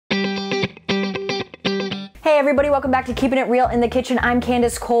everybody, welcome back to Keeping It Real in the Kitchen. I'm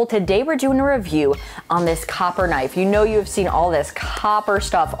Candace Cole. Today we're doing a review on this copper knife. You know you've seen all this copper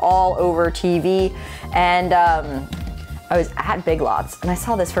stuff all over TV, and I was at Big Lots and I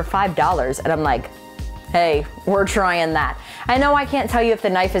saw this for $5 and I'm like, hey, we're trying that. I know I can't tell you if the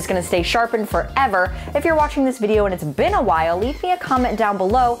knife is gonna stay sharpened forever. If you're watching this video and it's been a while, leave me a comment down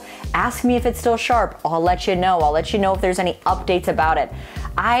below. Ask me if it's still sharp. I'll let you know. I'll let you know if there's any updates about it.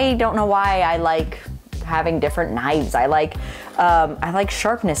 I don't know why I like having different knives. I like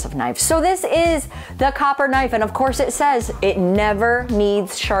sharpness of knives. So this is the copper knife, and of course it says it never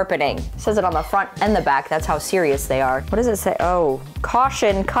needs sharpening. It says it on the front and the back. That's how serious they are. What does it say? Oh,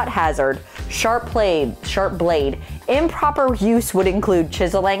 caution, cut hazard, sharp blade. Improper use would include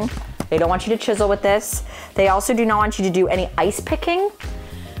chiseling. They don't want you to chisel with this. They also do not want you to do any ice picking,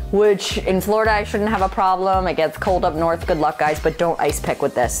 which in Florida I shouldn't have a problem. It gets cold up north, good luck guys, but don't ice pick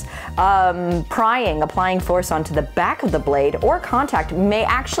with this. Prying, applying force onto the back of the blade, or contact may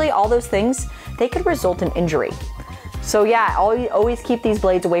actually, all those things, they could result in injury. So yeah, always keep these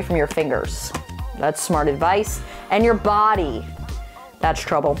blades away from your fingers. That's smart advice. And your body, that's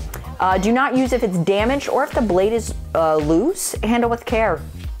trouble. Do not use if it's damaged or if the blade is loose. Handle with care,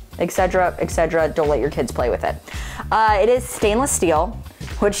 etc., etc. Don't let your kids play with it. It is stainless steel,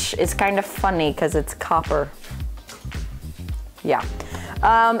 which is kind of funny because it's copper. Yeah.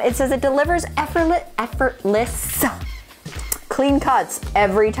 It says it delivers effortless clean cuts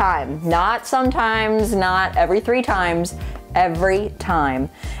every time. Not sometimes, not every 3 times, every time.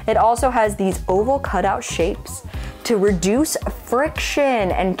 It also has these oval cutout shapes to reduce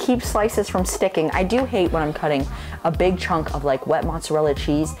friction and keep slices from sticking. I do hate when I'm cutting a big chunk of like wet mozzarella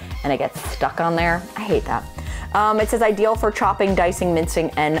cheese and it gets stuck on there. I hate that. It says ideal for chopping, dicing,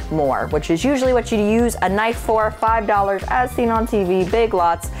 mincing, and more, which is usually what you use a knife for. $5 as seen on TV, Big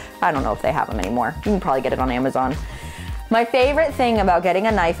Lots. I don't know if they have them anymore. You can probably get it on Amazon. My favorite thing about getting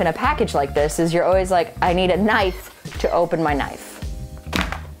a knife in a package like this is you're always like, I need a knife to open my knife.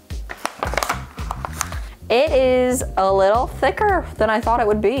 It is a little thicker than I thought it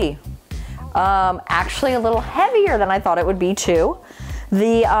would be. Actually a little heavier than I thought it would be too.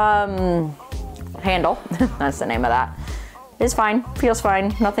 The handle, that's the name of that, is fine, feels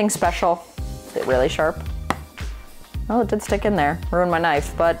fine, nothing special. Is it really sharp? Oh, it did stick in there, ruined my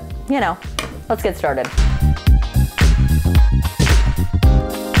knife, but you know, let's get started.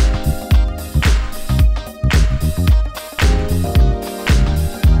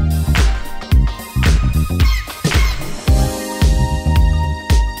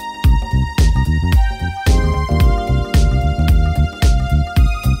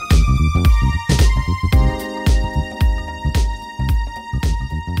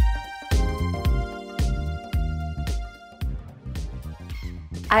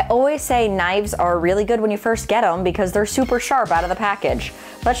 I always say knives are really good when you first get them because they're super sharp out of the package.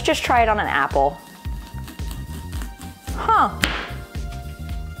 Let's just try it on an apple. Huh.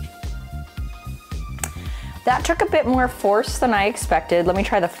 That took a bit more force than I expected. Let me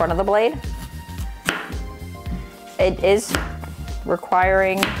try the front of the blade. It is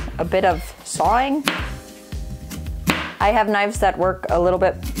requiring a bit of sawing. I have knives that work a little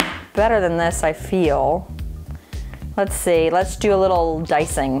bit better than this, I feel. Let's see, let's do a little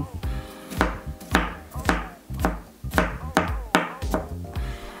dicing.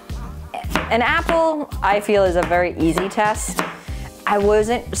 An apple, I feel, is a very easy test. I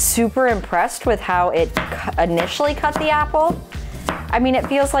wasn't super impressed with how it initially cut the apple. I mean, it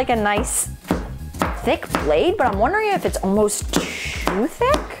feels like a nice thick blade, but I'm wondering if it's almost too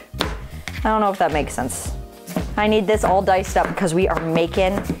thick. I don't know if that makes sense. I need this all diced up because we are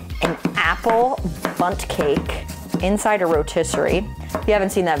making an apple bundt cake inside a rotisserie. If you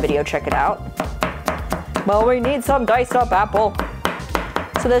haven't seen that video, check it out. Well, we need some diced up apple.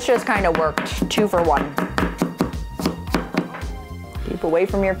 So this just kind of worked 2 for 1. Keep away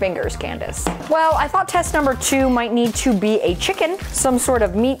from your fingers, Candace. Well, I thought test number 2 might need to be a chicken, some sort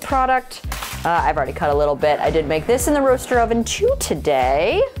of meat product. I've already cut a little bit. I did make this in the roaster oven too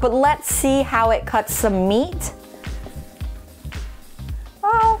today, but let's see how it cuts some meat.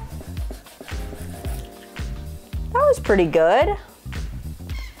 Oh, that was pretty good.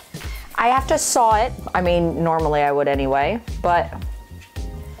 I have to saw it. I mean, normally I would anyway, but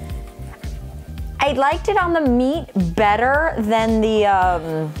I liked it on the meat better than the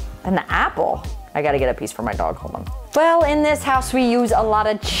apple. I gotta get a piece for my dog, hold on. Well, in this house we use a lot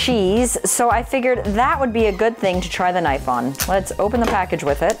of cheese, so I figured that would be a good thing to try the knife on. Let's open the package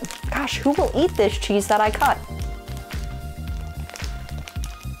with it. Gosh, who will eat this cheese that I cut?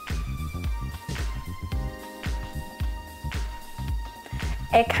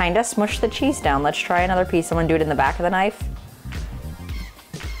 it kind of smushed the cheese down. Let's try another piece. I'm gonna do it in the back of the knife.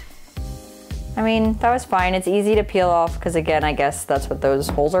 I mean, that was fine. It's easy to peel off because, again, I guess that's what those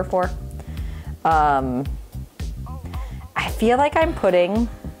holes are for. I feel like I'm putting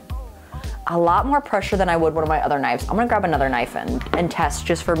a lot more pressure than I would one of my other knives. I'm gonna grab another knife and test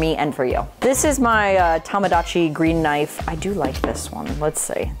just for me and for you. This is my Tamagotchi green knife. I do like this one. Let's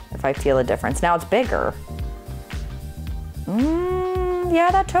see if I feel a difference. Now it's bigger.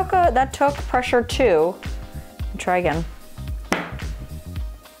 Yeah, that took pressure too. Try again.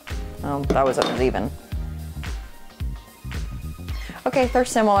 Oh, that was uneven. Okay, they're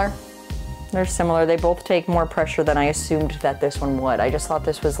similar. They're similar. They both take more pressure than I assumed that this one would. I just thought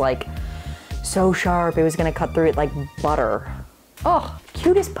this was like so sharp. It was gonna cut through it like butter. Oh,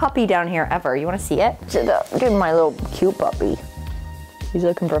 cutest puppy down here ever. You wanna see it? Give him my little cute puppy. He's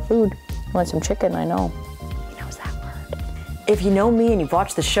looking for food. He wants some chicken, I know. If you know me and you've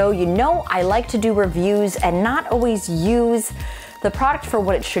watched the show, you know I like to do reviews and not always use the product for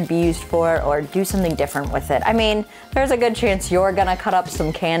what it should be used for or do something different with it. I mean, there's a good chance you're gonna cut up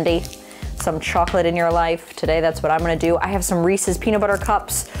some candy, some chocolate in your life. Today, that's what I'm gonna do. I have some Reese's peanut butter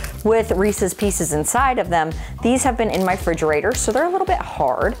cups with Reese's pieces inside of them. These have been in my refrigerator, so they're a little bit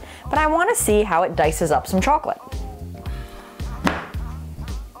hard, but I wanna see how it dices up some chocolate.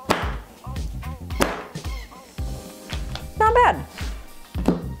 Not bad.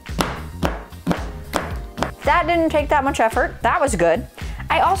 That didn't take that much effort. That was good.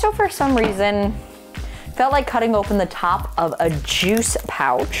 I also, for some reason, felt like cutting open the top of a juice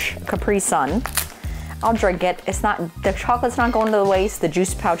pouch, Capri Sun. I'll drink it. It's not, the chocolate's not going to the waste. The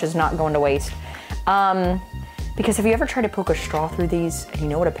juice pouch is not going to waste. Because have you ever tried to poke a straw through these? And you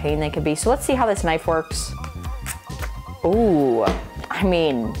know what a pain they could be. So let's see how this knife works. Ooh, I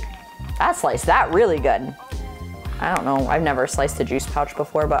mean, that sliced that really good. I don't know, I've never sliced a juice pouch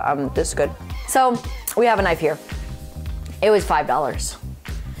before, but this is good. So we have a knife here. It was $5.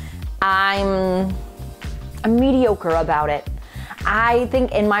 I'm mediocre about it. I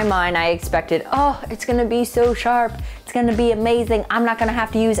think in my mind I expected, oh, it's gonna be so sharp, it's gonna be amazing, I'm not gonna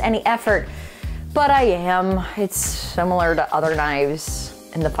have to use any effort. But I am. It's similar to other knives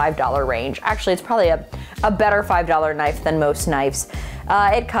in the $5 range. Actually, it's probably a better $5 knife than most knives.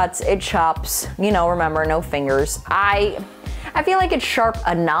 It cuts, it chops, you know, remember, no fingers. I feel like it's sharp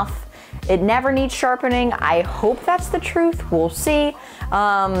enough. It never needs sharpening. I hope that's the truth. We'll see.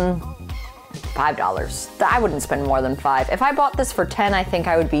 $5. I wouldn't spend more than $5. If I bought this for $10, I think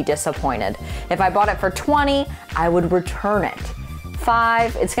I would be disappointed. If I bought it for $20, I would return it.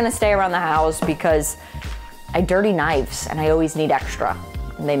 $5, it's gonna stay around the house because I dirty knives and I always need extra.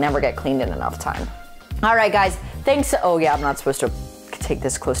 And they never get cleaned in enough time. All right, guys, thanks. Oh yeah, I'm not supposed to take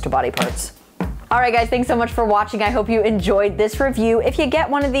this close to body parts. All right, guys, thanks so much for watching. I hope you enjoyed this review. If you get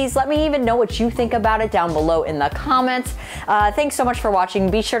one of these, let me even know what you think about it down below in the comments. Thanks so much for watching.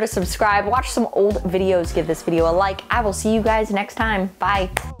 Be sure to subscribe, watch some old videos, give this video a like. I will see you guys next time. Bye.